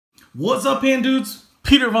What's up, Panda dudes?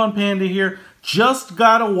 Peter Von Panda here. Just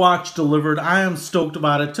got a watch delivered. I am stoked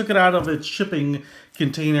about it. Took it out of its shipping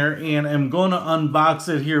container and I'm going to unbox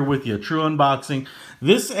it here with you. True unboxing.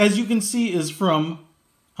 This, as you can see, is from,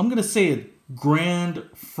 I'm going to say it, Grand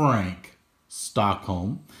Frank,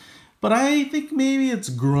 Stockholm. But I think maybe it's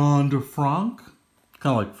Grand Frank.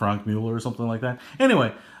 Kind of like Frank Mueller or something like that.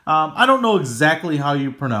 Anyway, I don't know exactly how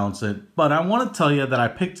you pronounce it, but I want to tell you that I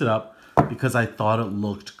picked it up because I thought it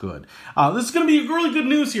looked good. This is going to be really good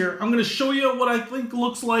news here. I'm going to show you what I think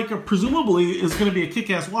looks like, or presumably is going to be a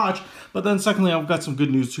kick-ass watch. But then secondly, I've got some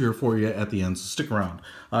good news here for you at the end, so stick around.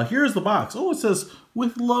 Here's the box. Oh, it says,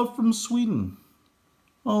 with love from Sweden.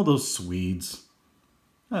 Oh, those Swedes.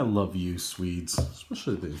 I love you, Swedes.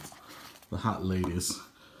 Especially the hot ladies.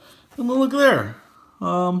 And look there.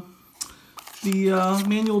 The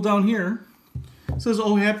manual down here says,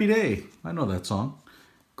 oh, happy day. I know that song.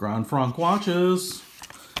 Grand Frank watches,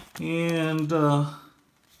 and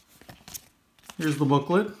here's the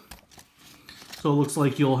booklet. So it looks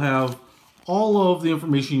like you'll have all of the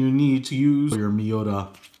information you need to use your Miyota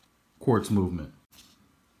quartz movement.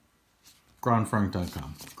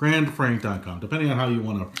 GrandFrank.com, GrandFrank.com, depending on how you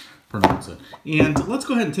want to pronounce it. And let's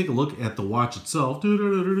go ahead and take a look at the watch itself,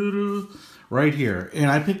 right here. And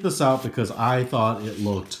I picked this out because I thought it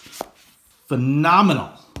looked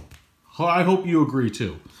phenomenal. I hope you agree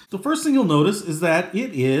too. The first thing you'll notice is that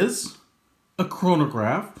it is a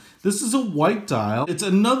chronograph. This is a white dial. It's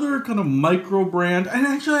another kind of micro brand. And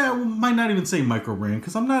actually, I might not even say micro brand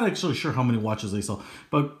because I'm not actually sure how many watches they sell.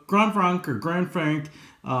 But Grand Frank or Grand Frank,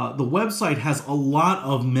 the website has a lot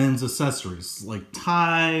of men's accessories like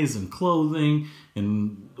ties and clothing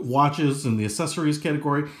and watches in the accessories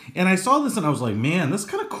category. And I saw this and I was like, man, this is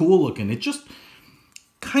kind of cool looking. It just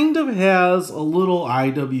kind of has a little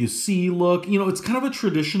IWC look. You know, it's kind of a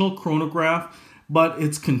traditional chronograph, but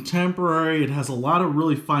it's contemporary. It has a lot of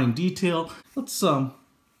really fine detail. Let's,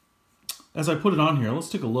 as I put it on here, let's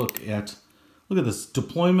take a look at this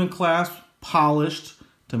deployment clasp, polished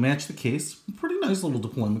to match the case. Pretty nice little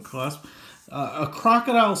deployment clasp. A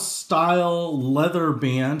crocodile style leather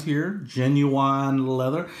band here, genuine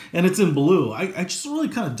leather, and it's in blue. I just really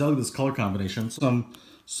kind of dug this color combination. Some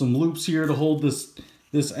loops here to hold this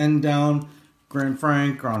end down. Grand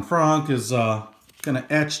Frank is kind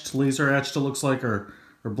of etched, laser etched, it looks like, or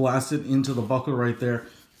blasted into the buckle right there.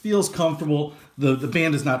 Feels comfortable. The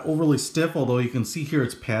band is not overly stiff, although you can see here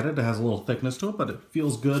it's padded. It has a little thickness to it, but it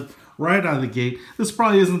feels good right out of the gate. This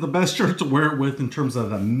probably isn't the best shirt to wear it with in terms of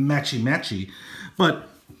the matchy-matchy, but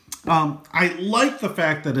I like the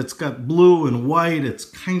fact that it's got blue and white. It's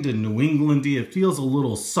kind of New Englandy. It feels a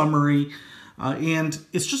little summery. And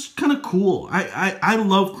it's just kind of cool. I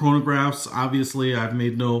love chronographs. Obviously, I've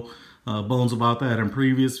made no bones about that in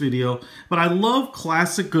previous video. But I love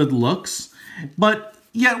classic good looks, but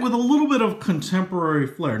yet with a little bit of contemporary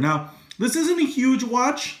flair. Now, this isn't a huge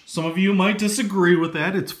watch. Some of you might disagree with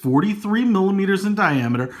that. It's 43 millimeters in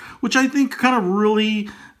diameter, which I think kind of really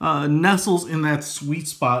nestles in that sweet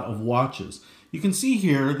spot of watches. You can see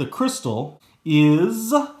here the crystal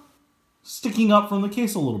is sticking up from the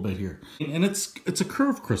case a little bit here. And it's a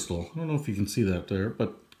curved crystal. I don't know if you can see that there,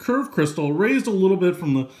 but curved crystal raised a little bit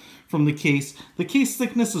from the case. The case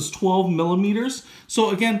thickness is 12 millimeters.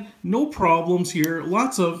 So again, no problems here.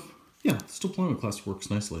 Lots of, yeah, this deployment clasp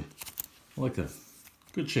works nicely. I like that.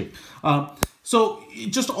 Good shape. So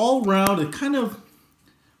just all around, it kind of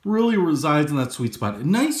really resides in that sweet spot. A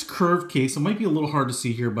nice curved case. It might be a little hard to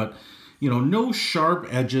see here, but you know, no sharp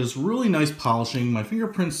edges, really nice polishing. My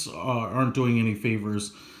fingerprints aren't doing any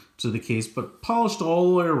favors to the case, but polished all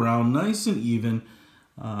the way around, nice and even.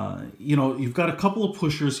 You know, you've got a couple of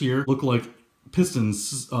pushers here, look like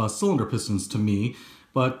pistons, cylinder pistons to me,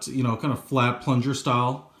 but you know, kind of flat plunger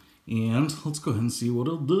style. And let's go ahead and see what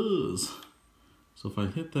it does. So if I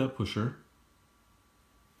hit that pusher,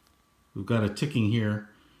 we've got a ticking here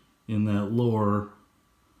in that lower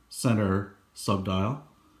center subdial.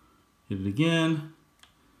 Hit it again,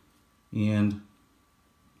 and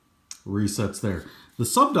resets there. The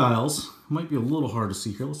subdials might be a little hard to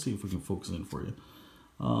see here. Let's see if we can focus in for you.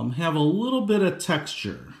 Have a little bit of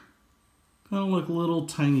texture, kind of like little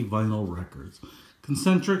tiny vinyl records.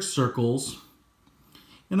 Concentric circles,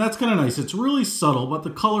 and that's kind of nice. It's really subtle, but the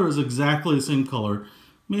color is exactly the same color.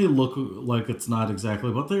 May look like it's not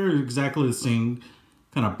exactly, but they're exactly the same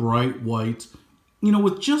kind of bright white. You know,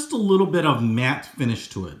 with just a little bit of matte finish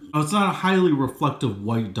to it. It's not a highly reflective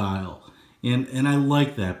white dial. And I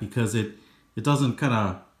like that because it doesn't kind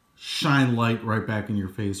of shine light right back in your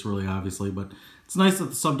face, really, obviously. But it's nice that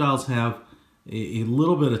the subdials have a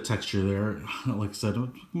little bit of texture there. Like I said, it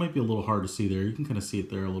might be a little hard to see there. You can kind of see it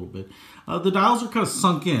there a little bit. The dials are kind of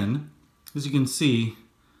sunk in. As you can see,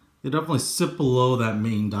 they definitely sit below that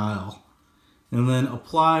main dial. And then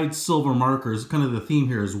applied silver markers, kind of the theme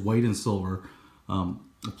here is white and silver.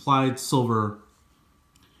 Applied silver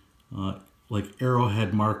like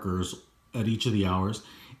arrowhead markers at each of the hours.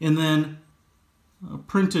 And then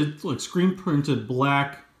printed, like screen printed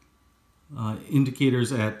black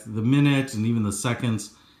indicators at the minute and even the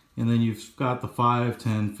seconds. And then you've got the 5,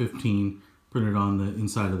 10, 15 printed on the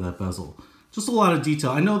inside of that bezel. Just a lot of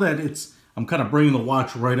detail. I know that I'm kind of bringing the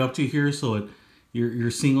watch right up to here, so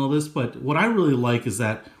you're seeing all this, but what I really like is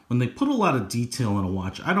that when they put a lot of detail in a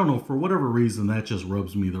watch, I don't know, for whatever reason, that just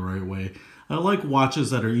rubs me the right way. I like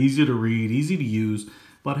watches that are easy to read, easy to use,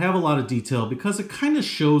 but have a lot of detail because it kind of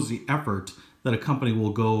shows the effort that a company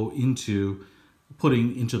will go into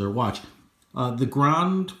putting into their watch. The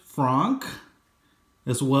Grand Franc,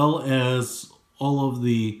 as well as all of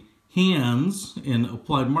the hands and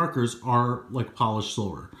applied markers, are like polished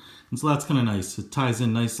silver. And so that's kind of nice. It ties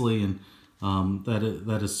in nicely, and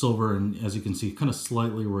that is silver, and as you can see, kind of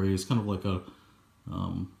slightly raised, kind of like a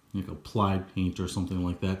applied paint or something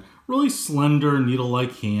like that. Really slender,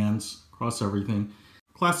 needle-like hands across everything.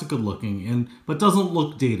 Classic good looking, but doesn't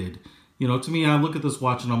look dated. You know, to me, I look at this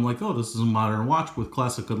watch and I'm like, oh, this is a modern watch with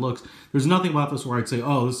classic good looks. There's nothing about this where I'd say,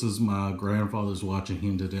 oh, this is my grandfather's watch and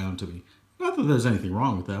handed down to me. Not that there's anything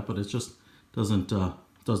wrong with that, but it just doesn't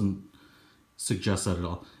suggest that at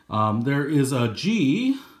all. There is a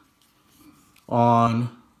G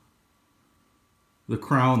on the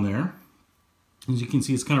crown there. As you can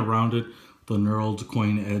see, it's kind of rounded with a knurled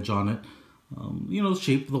coin edge on it. You know, the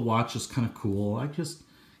shape of the watch is kind of cool. I used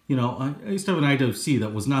to have an IWC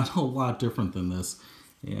that was not a lot different than this,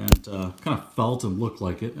 and kind of felt and looked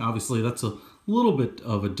like it. Obviously, that's a little bit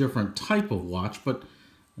of a different type of watch, but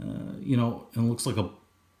you know, and it looks like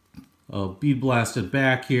a bead blasted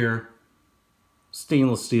back here.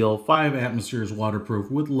 Stainless steel, 5 atmospheres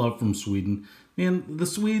waterproof, with love from Sweden. Man, the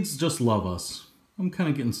Swedes just love us. I'm kind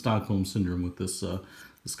of getting Stockholm syndrome with this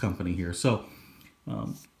this company here. So,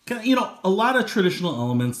 you know, a lot of traditional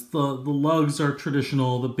elements. The lugs are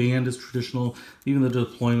traditional. The band is traditional. Even the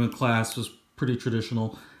deployment clasp is pretty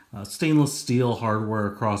traditional. Stainless steel hardware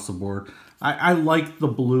across the board. I like the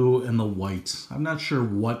blue and the white. I'm not sure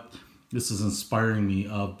what this is inspiring me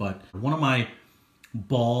of, but one of my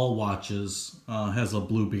ball watches has a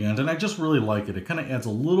blue band, and I just really like it. It kind of adds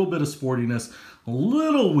a little bit of sportiness, a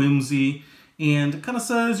little whimsy, and it kind of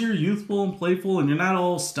says you're youthful and playful, and you're not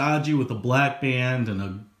all stodgy with a black band and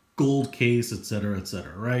a gold case,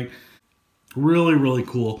 etc., right? Really, really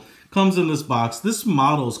cool. Comes in this box. This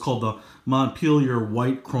model is called the Montpellier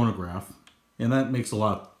White Chronograph, and that makes a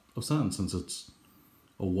lot of sense since it's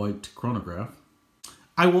a white chronograph.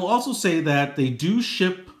 I will also say that they do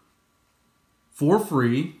ship for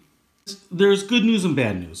free. There's good news and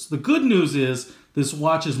bad news. The good news is this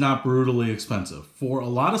watch is not brutally expensive. For a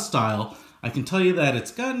lot of style, I can tell you that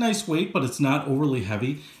it's got a nice weight, but it's not overly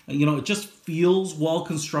heavy. You know, it just feels well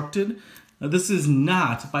constructed. This is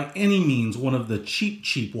not by any means one of the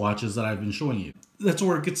cheap watches that I've been showing you. That's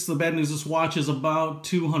where it gets the bad news. This watch is about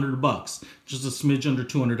 $200, just a smidge under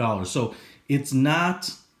 $200. So it's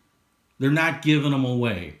not, they're not giving them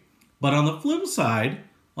away. But on the flip side,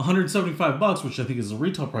 $175, which I think is the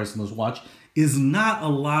retail price on this watch, is not a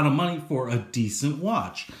lot of money for a decent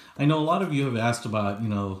watch. I know a lot of you have asked about, you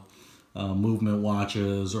know, movement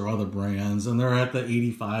watches or other brands, and they're at the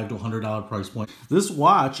 $85 to $100 price point. This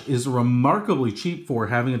watch is remarkably cheap for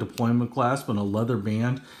having a deployment clasp and a leather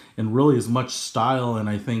band, and really as much style and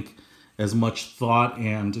I think as much thought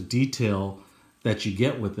and detail that you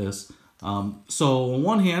get with this. So on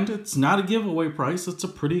one hand, it's not a giveaway price. It's a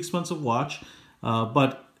pretty expensive watch,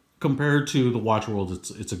 but compared to the watch world,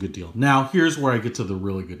 it's a good deal. Now, here's where I get to the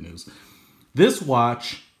really good news. This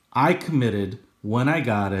watch, I committed when I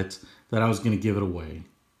got it that I was going to give it away.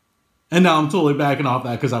 And now I'm totally backing off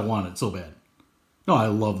that because I want it so bad. No, I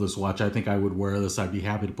love this watch. I think I would wear this. I'd be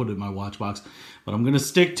happy to put it in my watch box. But I'm going to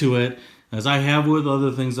stick to it, as I have with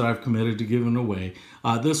other things that I've committed to giving away.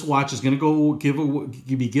 This watch is going to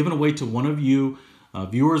be given away to one of you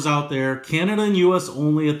viewers out there. Canada and US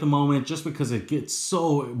only at the moment, just because it gets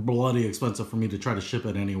so bloody expensive for me to try to ship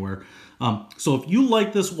it anywhere. So if you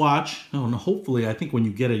like this watch, and hopefully I think when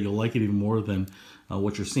you get it, you'll like it even more than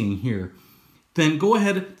what you're seeing here, then go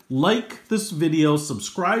ahead, like this video,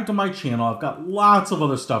 subscribe to my channel. I've got lots of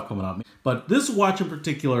other stuff coming up. But this watch in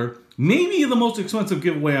particular may be the most expensive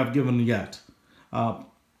giveaway I've given yet.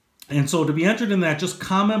 And so to be entered in that, just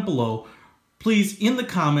comment below, please, in the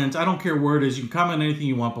comments, I don't care where it is, you can comment anything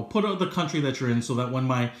you want, but put out the country that you're in so that when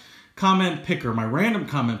my comment picker, my random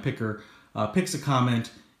comment picker, picks a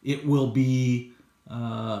comment, it will be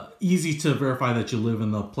easy to verify that you live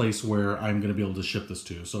in the place where I'm going to be able to ship this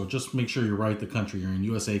to. So just make sure you write the country you're in,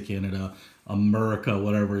 USA, Canada, America,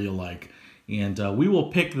 whatever you like. And we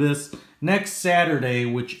will pick this next Saturday,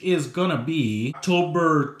 which is going to be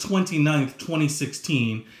October 29th,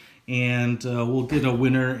 2016. And we'll get a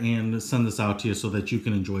winner and send this out to you so that you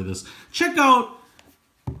can enjoy this. Check out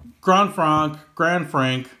Grand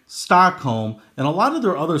Frank, Stockholm, and a lot of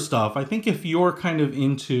their other stuff. I think if you're kind of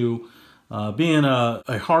into being a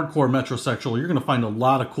hardcore metrosexual, you're going to find a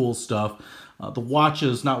lot of cool stuff. The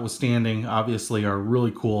watches, notwithstanding, obviously are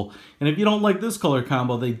really cool. And if you don't like this color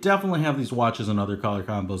combo, they definitely have these watches in other color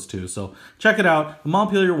combos too. So check it out. The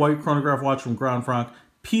Montpellier White Chronograph watch from Grand Frank.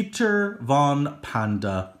 Peter von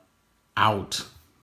Panda out.